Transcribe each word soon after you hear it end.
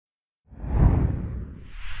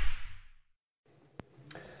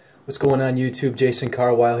What's going on YouTube? Jason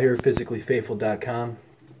Carwile here, physicallyfaithful.com,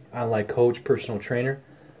 online coach, personal trainer.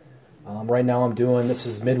 Right now this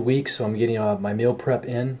is midweek, so I'm getting my meal prep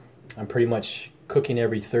in. I'm pretty much cooking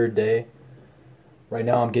every third day. Right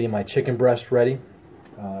now I'm getting my chicken breast ready.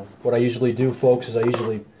 What I usually do, folks, is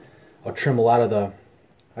I'll trim a lot of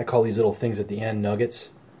I call these little things at the end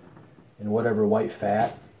nuggets, and whatever white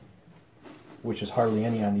fat, which is hardly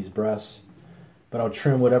any on these breasts. But I'll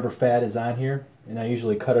trim whatever fat is on here, and I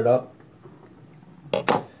usually cut it up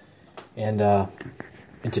and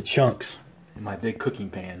into chunks in my big cooking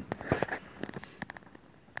pan.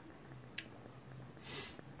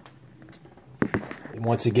 And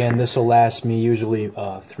once again, this will last me usually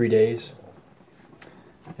 3 days.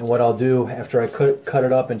 And what I'll do after I cut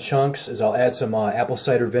it up in chunks is I'll add some apple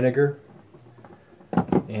cider vinegar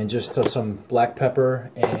and just some black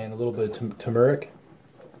pepper and a little bit of turmeric.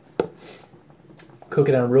 Cook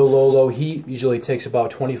it on real low heat. Usually it takes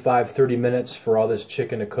about 25-30 minutes for all this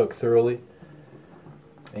chicken to cook thoroughly.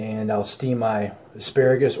 And I'll steam my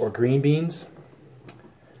asparagus or green beans.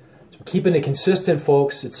 So I'm keeping it consistent,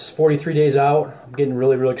 folks. It's 43 days out. I'm getting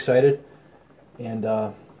really excited. And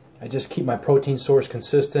I just keep my protein source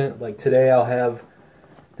consistent. Like today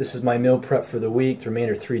this is my meal prep for the week, the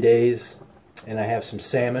remainder 3 days. And I have some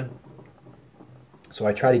salmon. So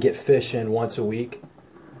I try to get fish in once a week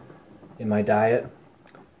in my diet.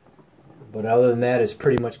 But other than that, it's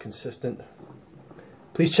pretty much consistent.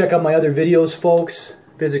 Please check out my other videos, folks.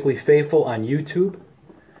 Physically Faithful on YouTube.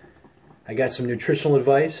 I got some nutritional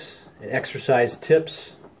advice and exercise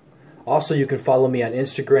tips. Also, you can follow me on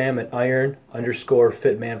Instagram at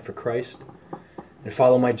iron_fitmanforchrist and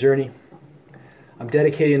follow my journey. I'm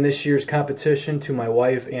dedicating this year's competition to my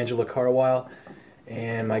wife, Angela Carwile,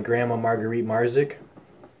 and my grandma, Marguerite Marzik.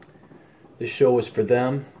 This show is for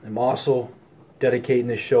them. I'm also dedicating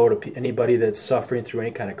this show to anybody that's suffering through any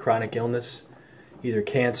kind of chronic illness, either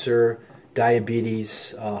cancer,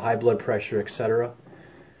 diabetes, high blood pressure, etc.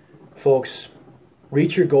 Folks,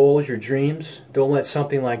 reach your goals, your dreams. Don't let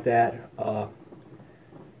something like that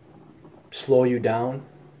slow you down.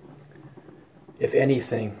 If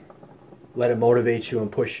anything, let it motivate you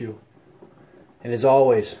and push you. And as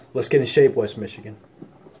always, let's get in shape, West Michigan.